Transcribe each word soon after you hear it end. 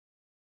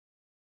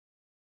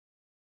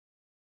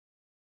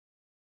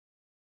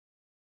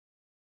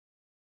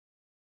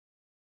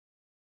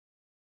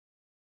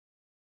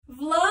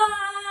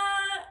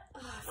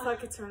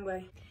Suck it, wrong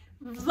way.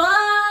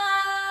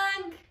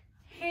 Vlog!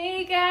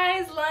 Hey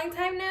guys, long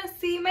time no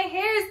see. My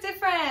hair is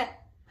different.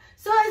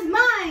 So is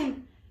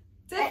mine.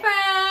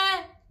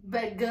 Different.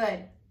 But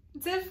good.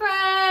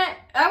 Different.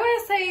 I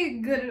want to say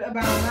good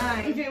about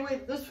mine. Okay,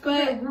 wait, let's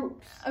compare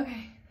groups.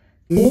 Okay.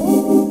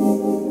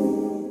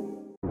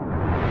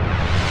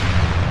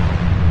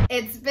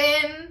 It's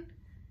been,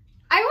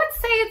 I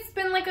would say it's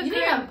been like a You good...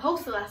 didn't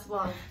post the last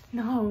vlog.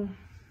 No.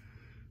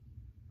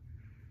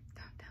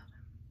 Don't tell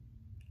them.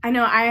 I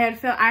know I had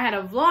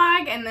a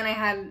vlog and then I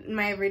had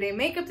my everyday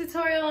makeup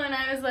tutorial and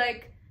I was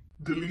like,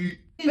 delete.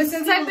 But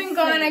since I've been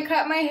gone, I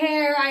cut my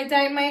hair, I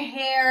dyed my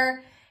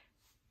hair.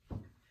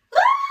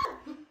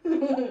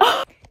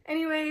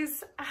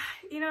 Anyways,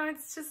 you know,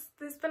 it's just,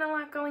 there's been a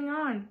lot going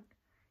on,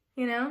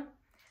 you know?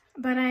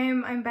 But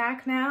I'm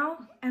back now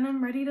and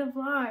I'm ready to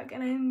vlog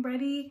and I'm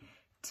ready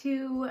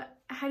to,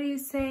 how do you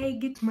say,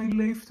 get My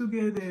life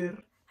together.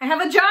 I have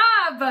a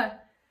job!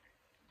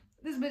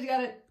 This bitch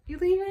got it. You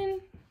leaving?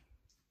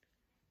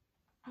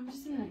 I'm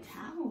just in a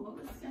towel. What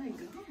was gonna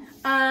go?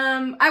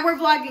 We're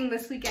vlogging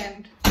this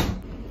weekend.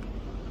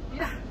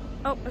 Yeah.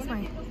 Oh, that's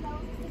mine.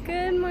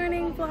 Good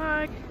morning,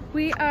 vlog.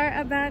 We are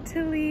about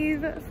to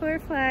leave for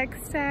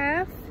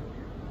Flagstaff.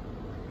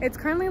 It's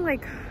currently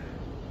like,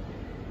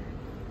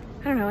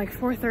 I don't know, like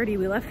 4:30.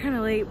 We left kind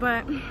of late,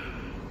 but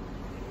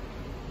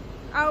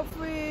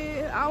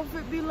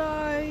outfit be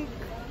like.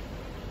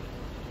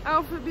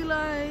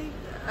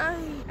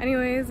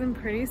 Anyways, I'm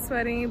pretty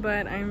sweaty,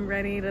 but I'm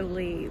ready to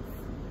leave.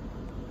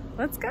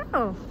 Let's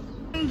go.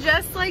 And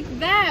just like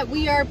that,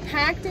 we are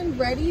packed and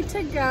ready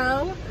to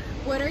go.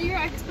 What are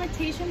your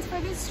expectations for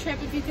this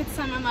trip if you could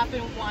sum them up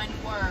in one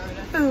word?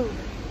 Food.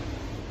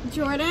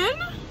 Jordan?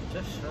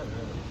 Just shut up.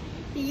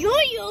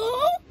 Yo-yo!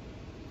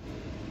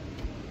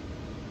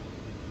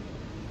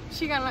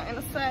 She got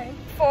nothing to say.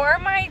 For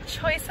my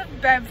choice of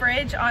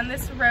beverage on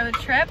this road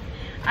trip,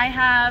 I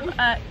have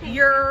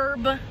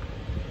yerb.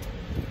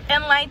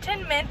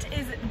 Enlightenment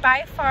is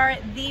by far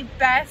the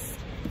best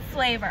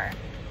flavor.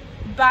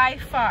 By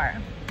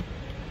far.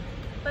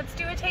 Let's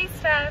do a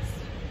taste test.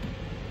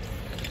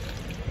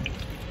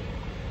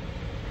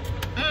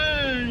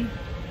 Mmm.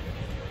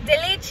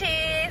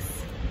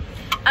 Delicious.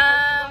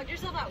 Vlogged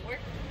yourself at work?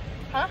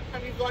 Huh?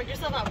 Have you vlogged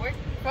yourself at work?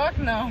 Fuck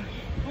no.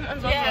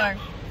 I'm so Yeah.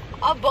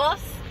 Our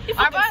boss?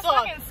 Our boss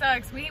fucking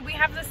sucks. We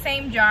have the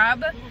same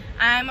job.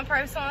 I'm a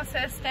personal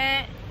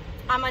assistant.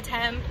 I'm a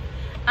temp.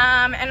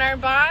 And our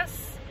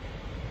boss,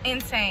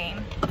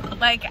 insane.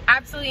 Like,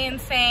 absolutely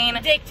insane.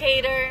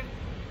 Dictator.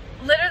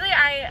 Literally,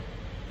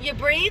 You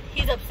breathe,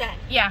 he's upset.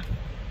 yeah.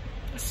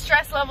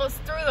 Stress levels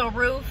through the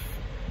roof.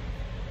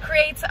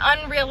 Creates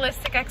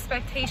unrealistic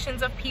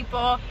expectations of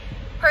people.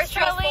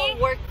 Personally,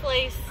 Stressful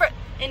workplace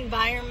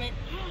environment.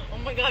 Oh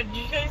my god,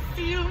 did you guys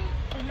see him?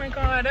 oh my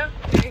god.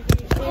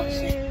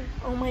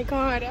 Oh my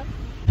god.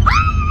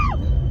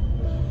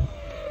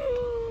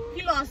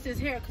 He lost his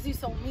hair because he's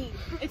so mean.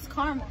 It's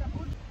karma.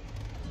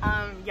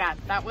 Yeah,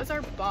 that was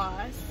our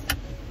boss.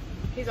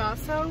 He's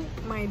also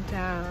my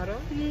dad.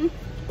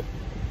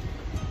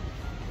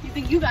 You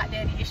think you got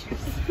daddy issues?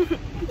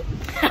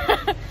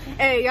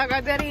 Hey, y'all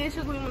got daddy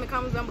issues? Leave them in the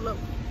comments down below.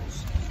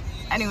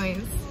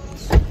 Anyways,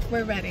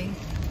 we're ready.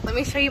 Let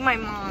me show you my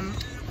mom.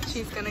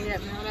 She's gonna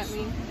get mad at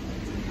me.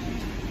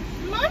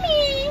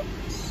 Mommy!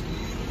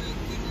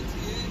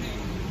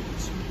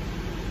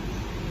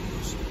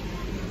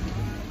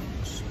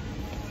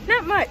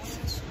 Not much,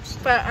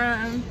 but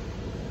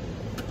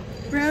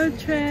road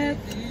trip.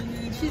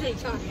 She's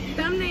HR.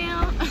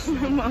 Thumbnail.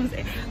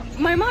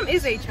 My mom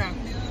is HR.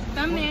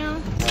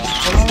 Thumbnail.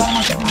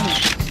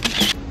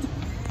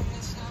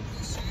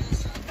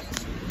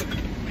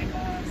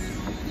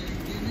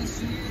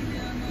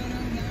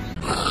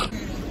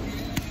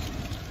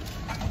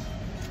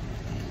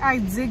 I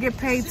did get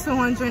paid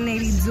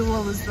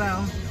 $280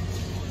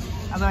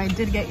 though. Although I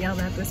did get yelled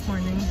at this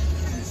morning.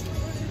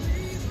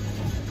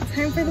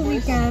 Time for the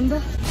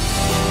weekend.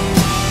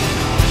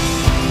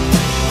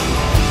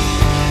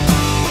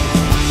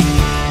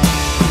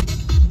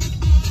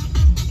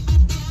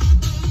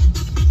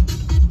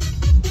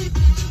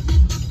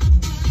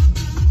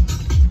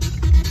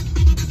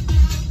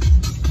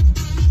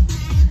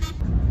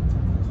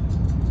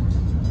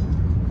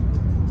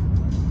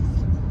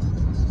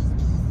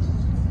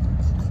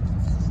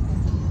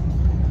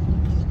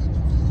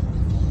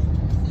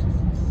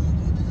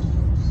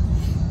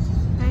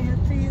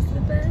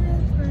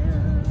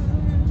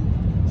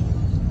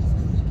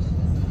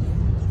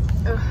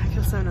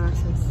 So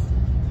nauseous.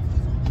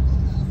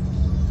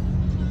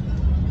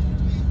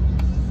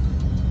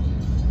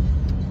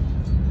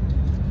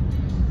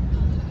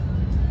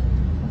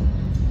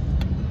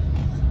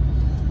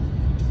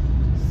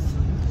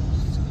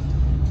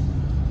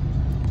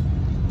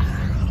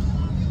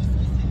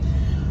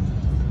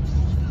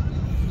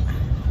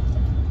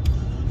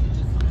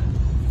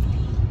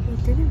 I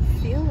didn't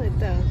feel it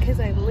though, because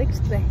I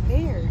licked the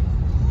hair.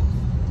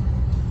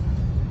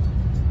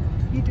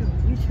 You do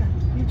it. You try.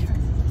 You try.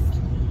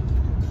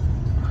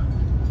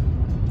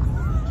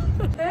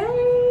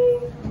 Hey.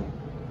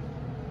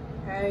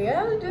 How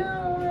y'all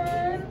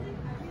doing?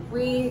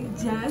 We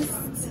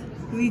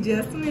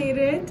just made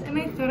it, and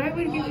I thought I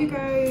would give you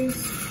guys,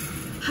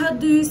 how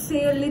do you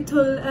say, a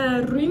little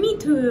roomie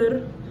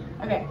tour.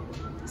 Okay,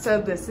 so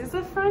this is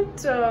the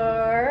front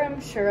door. I'm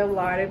sure a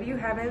lot of you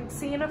haven't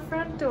seen a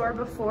front door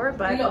before,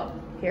 but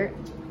here.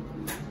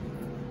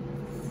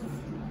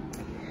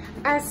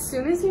 As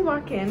soon as you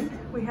walk in,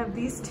 we have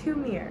these two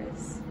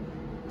mirrors.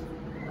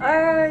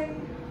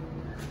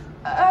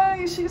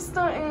 She's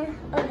starting.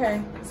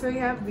 Okay, so we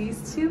have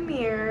these two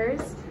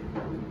mirrors,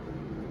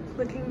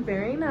 looking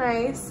very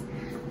nice,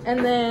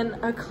 and then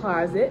a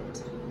closet,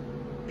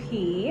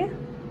 P,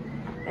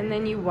 and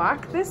then you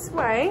walk this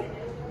way,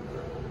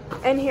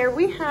 and here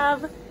we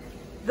have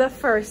the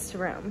first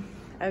room.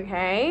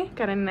 Okay,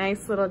 got a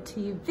nice little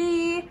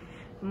TV,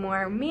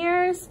 more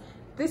mirrors.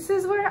 This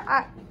is where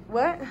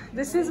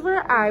This is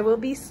where I will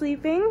be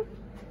sleeping.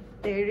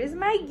 There is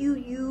my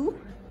you.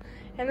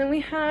 And then we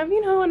have, you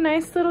know, a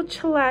nice little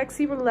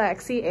chillaxy,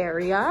 relaxy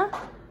area.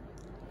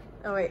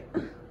 Oh wait,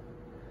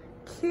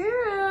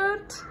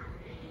 cute.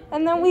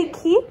 And then we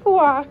keep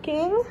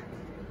walking.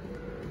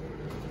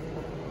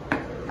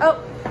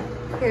 Oh,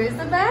 here's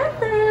the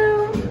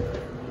bathroom.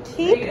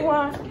 Keep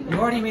walking. You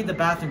already made the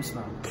bathroom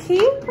smell.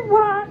 Keep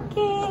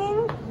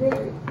walking.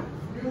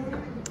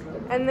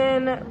 And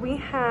then we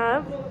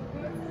have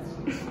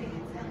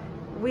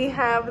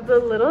the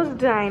little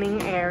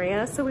dining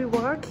area. So we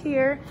walk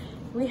here.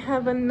 We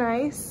have a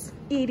nice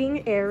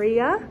eating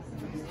area.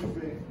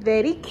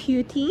 Very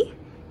cutie.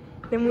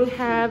 Then we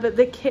have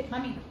the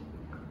kitchen.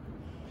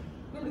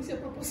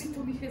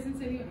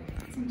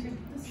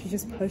 She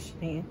just pushed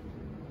me.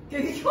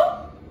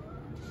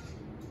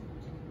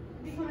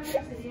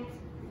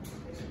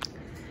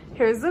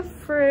 Here's the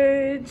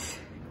fridge,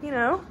 you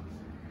know,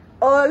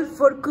 all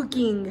for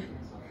cooking.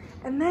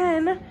 And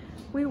then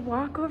we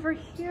walk over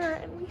here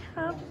and we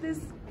have this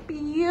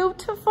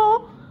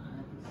beautiful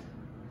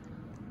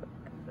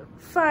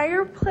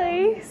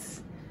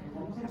fireplace.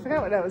 I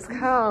forgot what that was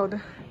called.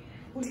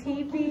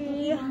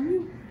 TV,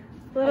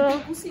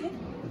 little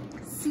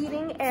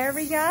seating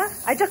area.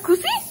 A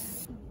jacuzzi?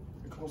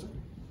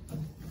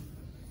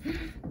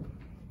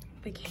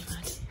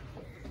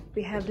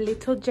 We have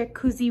little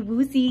jacuzzi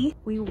woozy.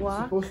 We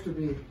walk. Supposed to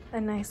be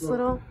a nice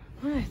little,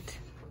 what?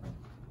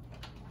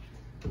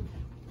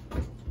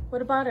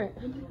 What about it?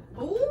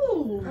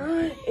 Oh,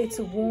 it's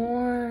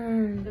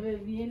warm.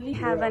 We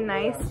have a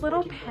nice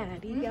little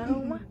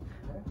patio.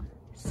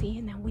 See,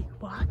 and then we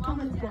walk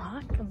and we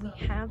walk and we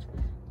have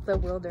the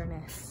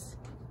wilderness.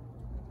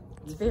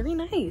 It's very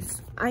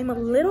nice. I'm a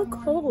little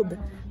cold,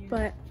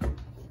 but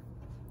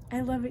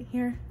I love it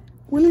here.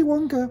 Willy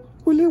Wonka,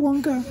 Willy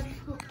Wonka.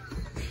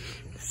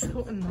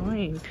 So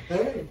annoying.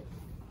 Hey.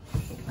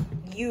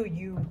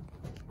 You.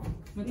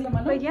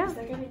 But yeah,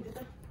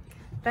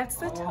 that's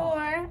the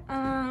tour.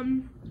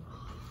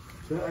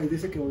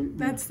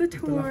 That's the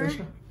tour,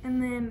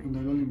 and then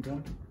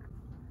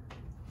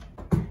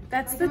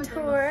that's the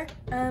tour.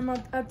 I'll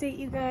update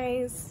you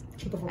guys,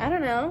 I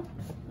don't know,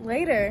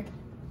 later.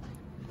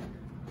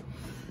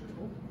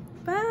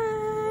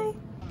 Bye.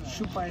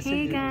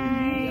 Hey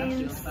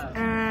guys,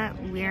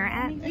 we're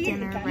at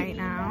dinner right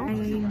now.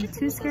 I'm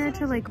too scared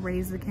to like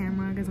raise the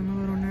camera because I'm a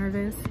little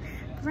nervous.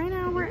 But right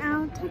now we're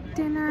out to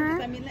dinner.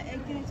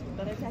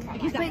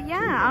 But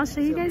yeah, I'll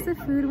show you guys the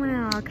food when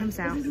it all comes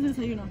out.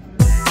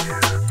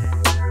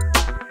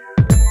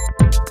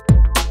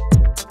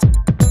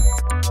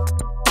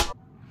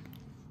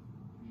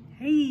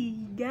 Hey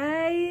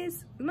guys,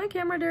 is my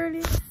camera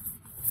dirty?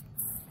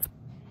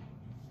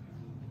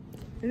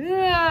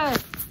 Ugh.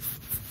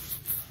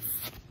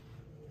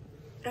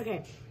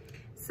 Okay,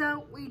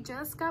 so we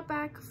just got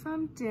back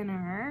from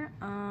dinner.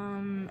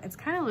 It's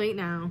kind of late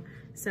now,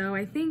 so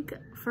I think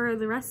for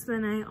the rest of the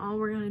night, all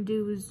we're gonna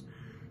do is,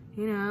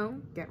 you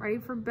know, get ready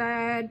for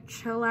bed,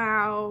 chill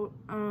out,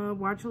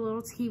 watch a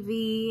little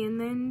TV, and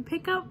then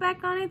pick up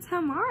back on it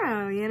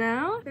tomorrow, you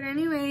know? But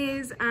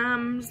anyways,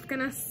 I'm just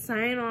gonna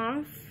sign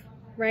off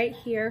right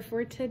here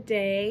for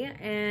today,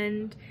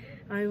 and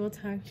I will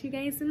talk to you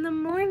guys in the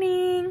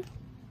morning.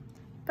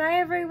 Bye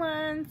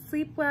everyone,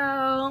 sleep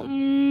well.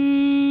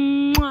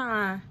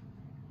 Mwah.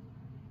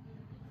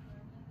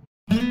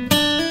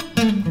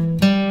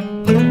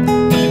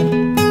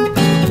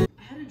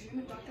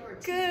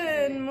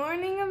 Good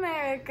morning,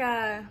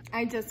 America.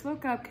 I just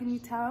woke up, can you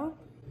tell?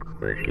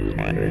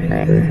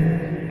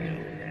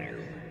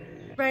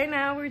 Right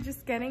now we're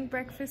just getting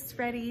breakfast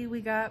ready. We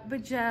got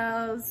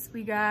bajels,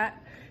 we got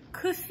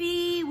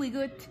coffee, we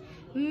got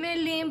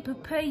melon,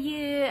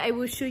 papaya. I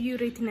will show you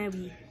right now.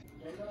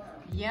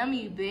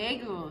 Yummy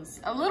bagels.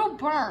 A little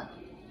burnt,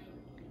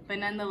 but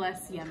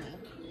nonetheless yummy.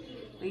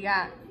 We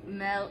got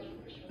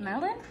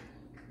melon,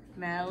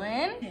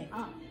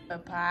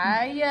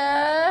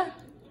 papaya,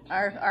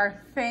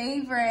 our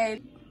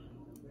favorite.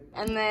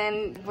 And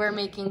then we're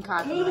making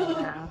coffee right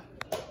now.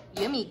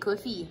 Yummy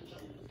coffee.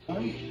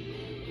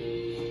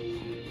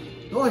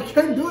 No, I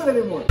can't do it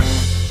anymore.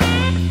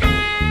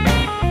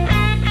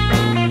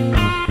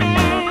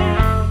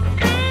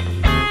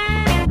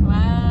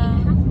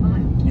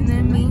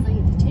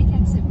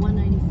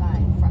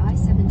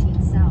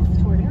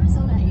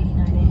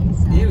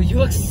 You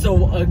look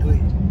so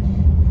ugly.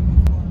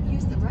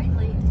 Use the right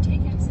lane to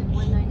take exit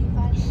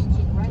 195 and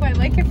keep right. Oh, I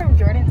like it from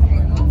Jordan's.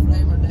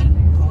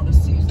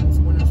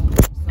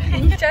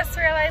 Just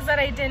realized that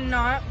I did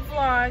not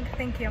vlog.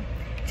 Thank you.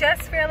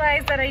 Just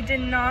realized that I did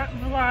not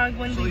vlog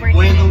when we were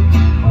eating.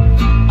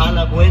 A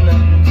la buena.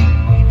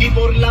 Y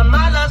por la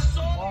mala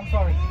Oh, I'm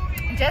sorry.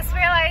 Just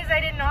realized I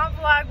did not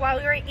vlog while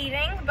we were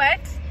eating,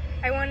 but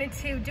I wanted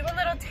to do a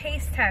little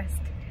taste test.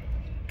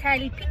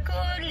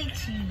 Calipico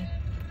lychee.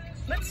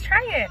 Let's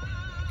try it.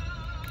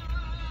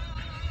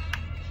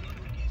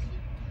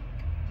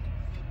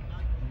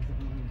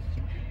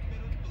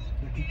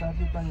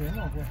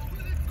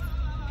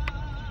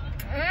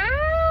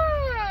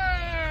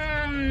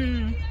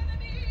 Mmm.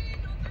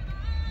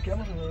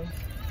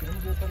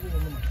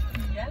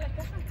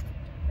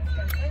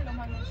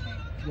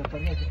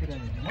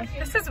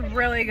 This is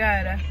really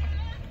good.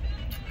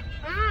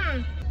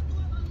 Mmm.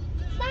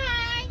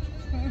 Bye.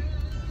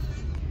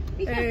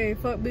 Hey,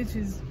 fuck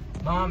bitches.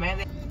 No, man.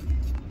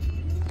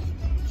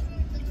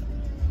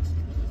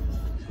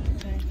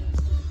 Okay.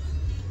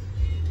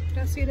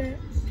 Y'all see that?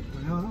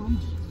 Y'all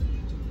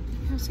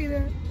see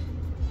that?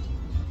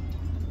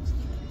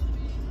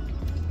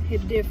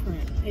 Hit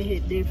different. It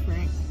hit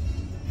different.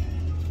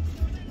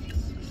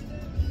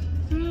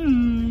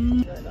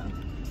 Mmm.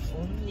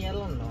 Un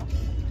hielo no.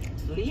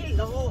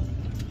 Lilo.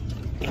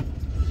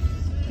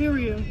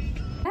 Period.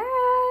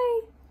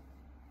 Hey.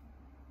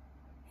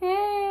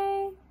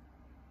 Hey.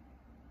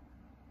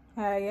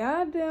 How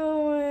y'all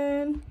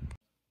doing?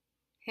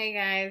 Hey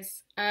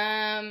guys.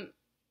 I'm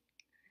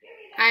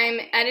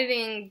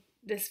editing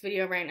this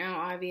video right now,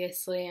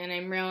 obviously, and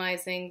I'm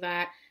realizing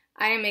that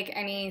I didn't make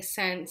any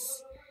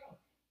sense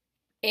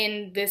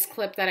in this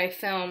clip that I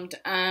filmed.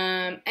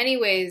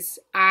 Anyways,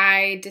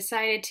 I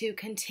decided to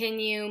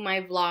continue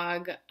my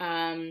vlog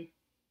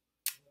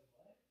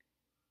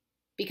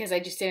because I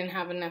just didn't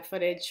have enough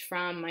footage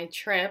from my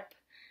trip,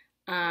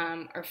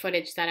 or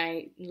footage that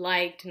I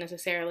liked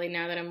necessarily.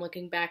 Now that I'm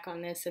looking back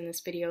on this, in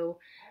this video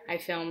I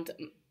filmed,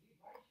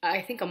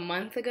 I think a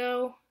month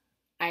ago.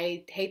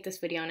 I hate this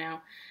video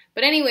now.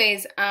 But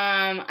anyways,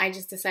 I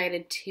just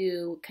decided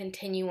to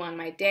continue on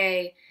my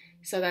day,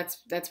 so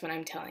that's what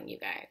I'm telling you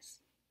guys,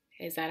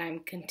 is that I'm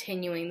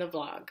continuing the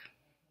vlog.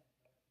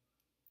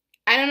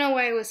 I don't know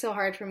why it was so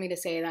hard for me to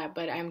say that,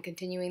 but I'm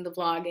continuing the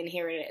vlog, and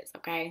here it is,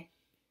 okay?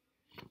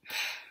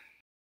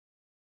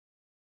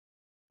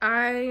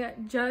 I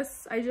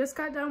just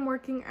got done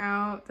working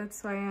out.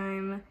 That's why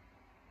I'm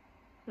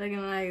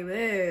looking like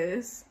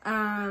this.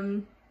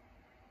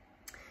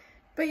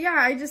 But yeah,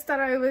 I just thought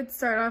I would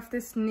start off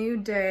this new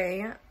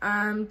day.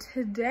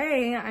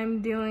 Today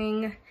I'm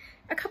doing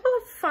a couple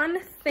of fun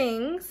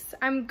things.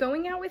 I'm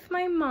going out with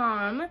my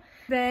mom.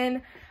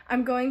 Then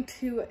I'm going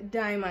to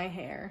dye my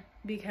hair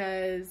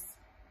because,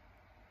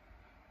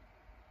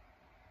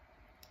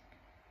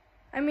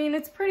 I mean,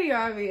 it's pretty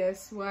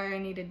obvious why I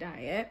need to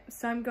dye it.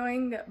 So I'm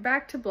going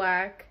back to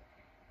black.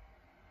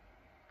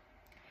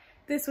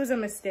 This was a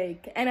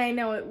mistake, and I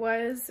know it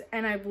was,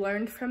 and I've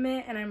learned from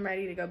it, and I'm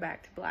ready to go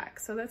back to black.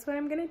 So that's what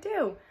I'm gonna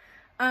do.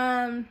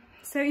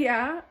 So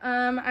yeah,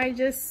 I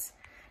just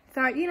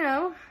thought, you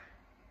know,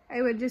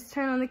 I would just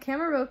turn on the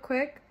camera real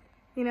quick,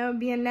 you know,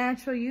 be a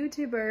natural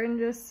YouTuber and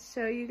just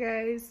show you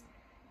guys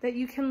that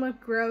you can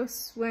look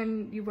gross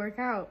when you work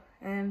out,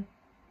 and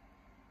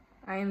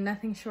I am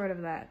nothing short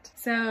of that.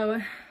 So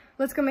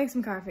let's go make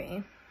some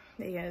coffee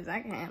because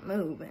I can't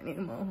move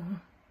anymore.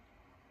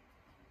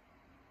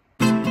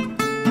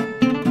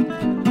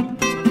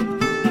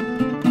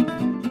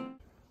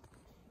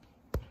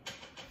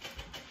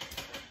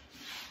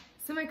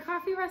 So my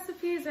coffee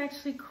recipe is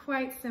actually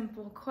quite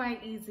simple,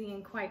 quite easy,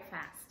 and quite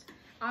fast.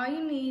 All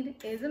you need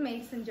is a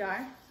mason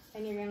jar,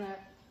 and you're gonna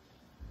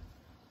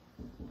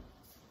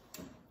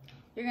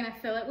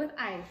fill it with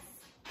ice.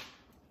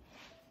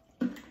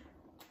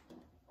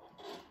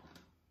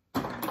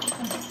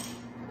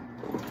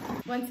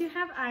 Once you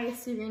have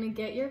ice, you're gonna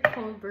get your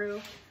cold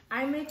brew.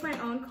 I make my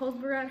own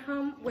cold brew at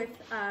home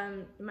with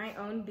my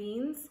own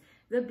beans.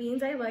 The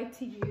beans I like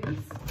to use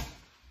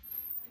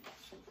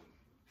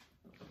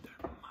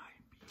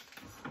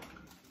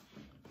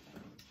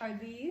are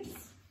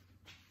these.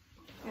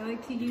 I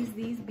like to use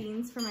these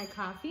beans for my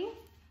coffee.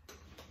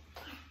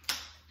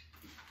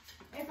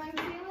 If I'm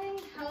feeling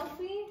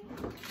healthy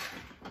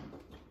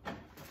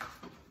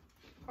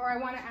or I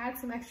want to add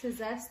some extra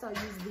zest, I'll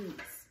use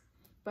these.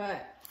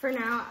 But for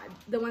now,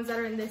 the ones that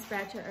are in this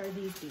batch are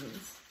these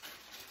beans.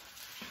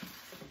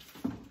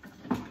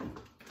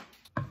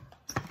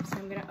 So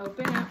I'm gonna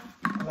open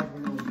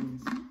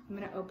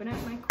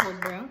up my cold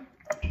brew,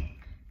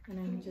 and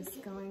I'm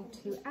just going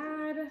to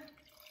add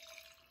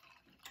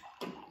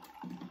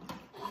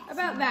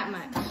about that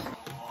much.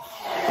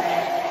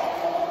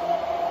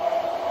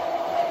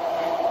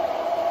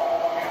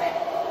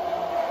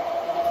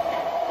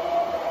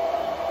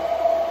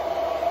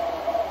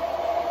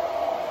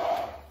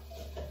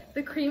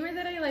 The creamer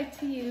that I like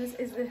to use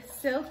is the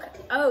Silk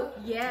Oat,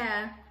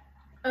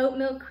 oat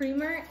milk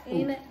creamer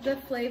in the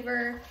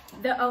flavor,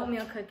 the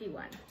oatmeal cookie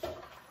one.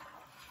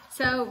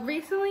 So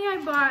recently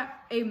I bought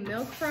a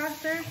milk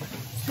frother.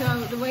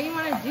 So the way you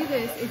want to do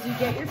this is you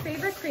get your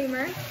favorite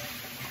creamer.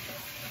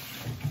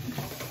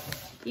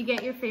 You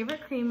get your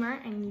favorite creamer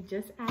and you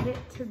just add it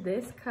to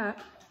this cup.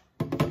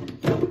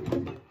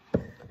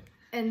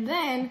 And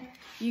then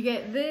you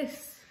get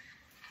this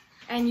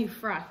and you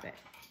froth it.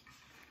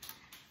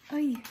 Oh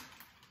yeah.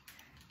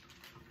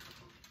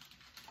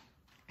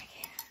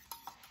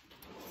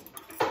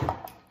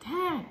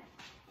 Dad.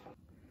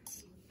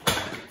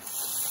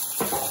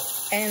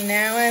 And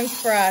now I'm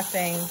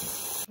frothing.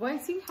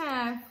 Once you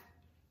have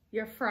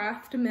your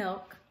frothed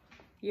milk,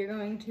 you're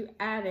going to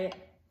add it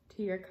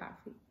to your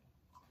coffee.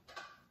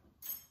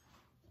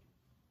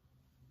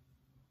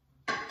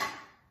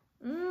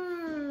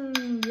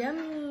 Mmm,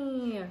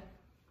 yummy.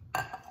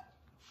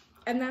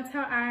 And that's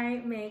how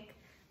I make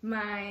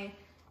my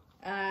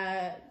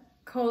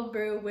cold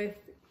brew with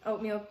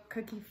oatmeal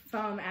cookie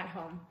foam at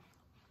home.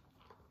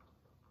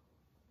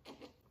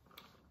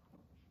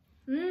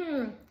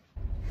 Mmm.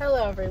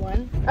 Hello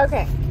everyone.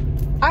 Okay,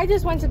 I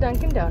just went to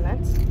Dunkin'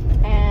 Donuts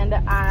and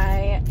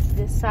I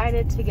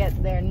decided to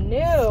get their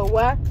new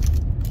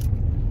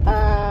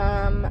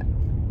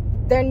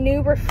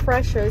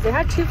refreshers. They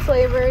had two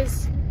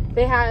flavors.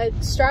 They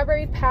had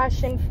strawberry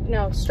dragon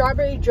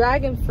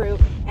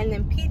fruit and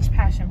then peach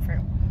passion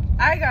fruit.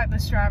 I got the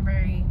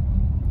strawberry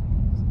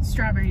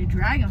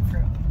dragon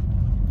fruit.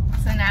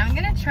 So now I'm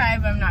gonna try,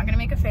 but I'm not gonna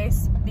make a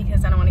face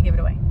because I don't want to give it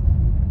away.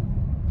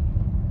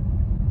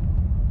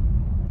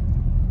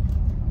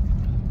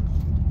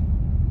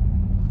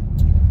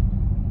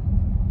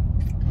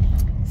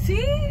 Sí,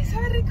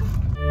 sabe rico.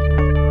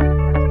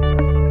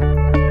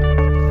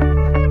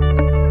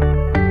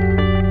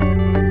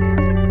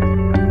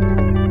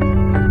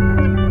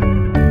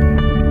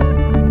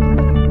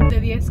 De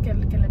 10, ¿qué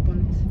le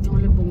pones? Yo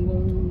le pongo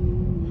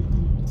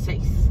un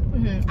 6.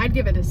 I'd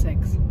give it a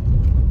 6.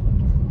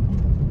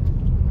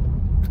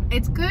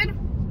 It's good,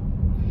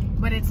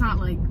 but it's not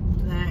like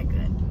that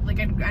good.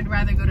 Like I'd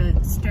rather go to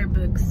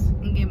Starbucks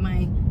and get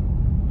my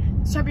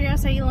strawberry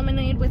acai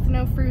lemonade with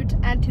no fruit,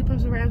 add 2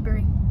 pumps of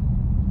raspberry.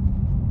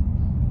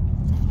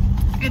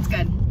 It's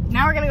good.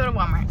 Now we're gonna go to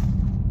Walmart.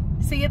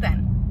 See you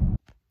then.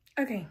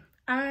 Okay,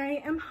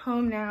 I am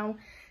home now.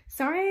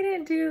 Sorry I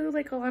didn't do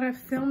like a lot of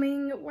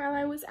filming while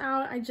I was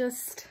out. I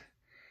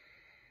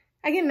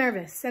get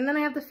nervous and then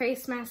I have the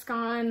face mask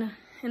on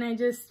and I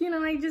can't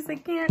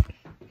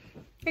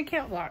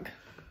vlog.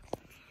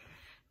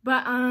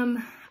 But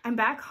I'm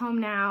back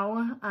home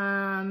now.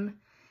 And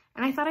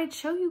I thought I'd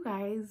show you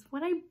guys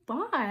what I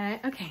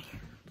bought. Okay,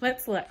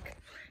 let's look.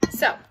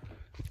 So,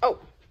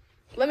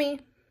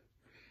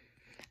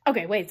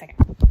 okay, wait a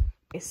second.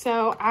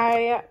 So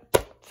I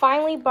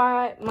finally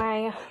bought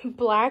my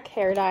black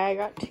hair dye. I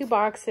got 2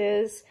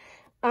 boxes.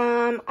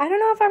 I don't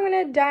know if I'm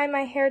gonna dye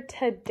my hair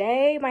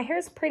today. My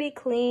hair's pretty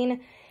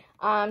clean.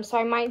 So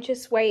I might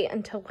just wait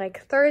until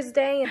like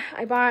Thursday.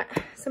 I bought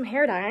some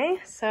hair dye,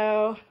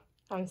 so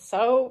I'm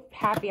so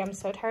happy. I'm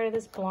so tired of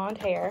this blonde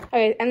hair.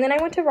 Okay, and then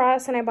I went to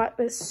Ross and I bought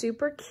this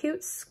super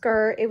cute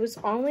skirt. It was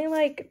only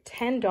like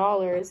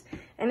 $10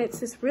 and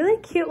it's this really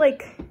cute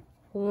like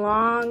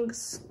long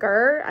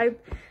skirt. I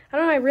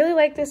don't know, I really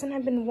like this and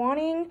I've been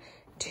wanting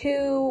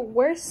to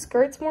wear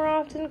skirts more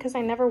often because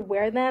I never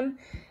wear them.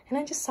 And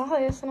I just saw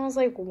this and I was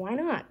like, why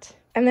not?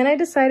 And then I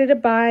decided to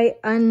buy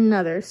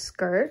another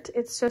skirt.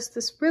 It's just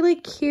this really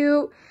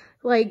cute,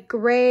 like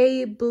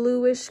gray,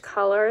 bluish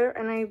color.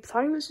 And I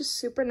thought it was just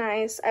super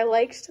nice. I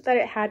liked that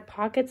it had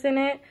pockets in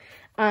it.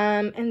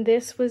 And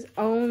this was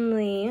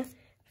only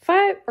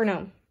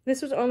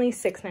this was only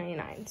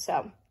 $6.99.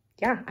 So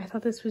yeah, I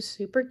thought this was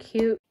super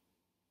cute.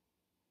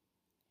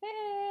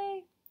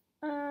 Hey,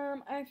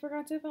 I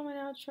forgot to film an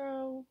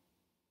outro.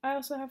 I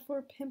also have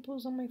 4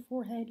 pimples on my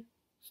forehead.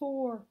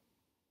 4.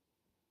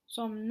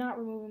 So I'm not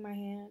removing my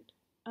hand.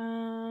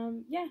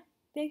 Yeah,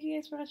 thank you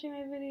guys for watching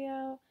my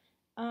video.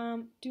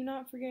 Do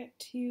not forget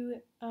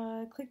to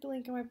click the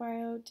link in my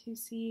bio to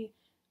see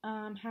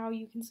how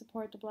you can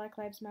support the Black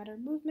Lives Matter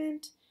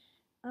movement.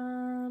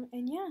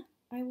 And yeah,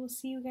 I will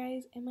see you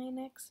guys in my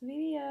next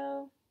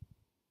video.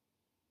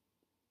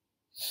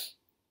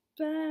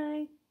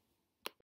 Bye.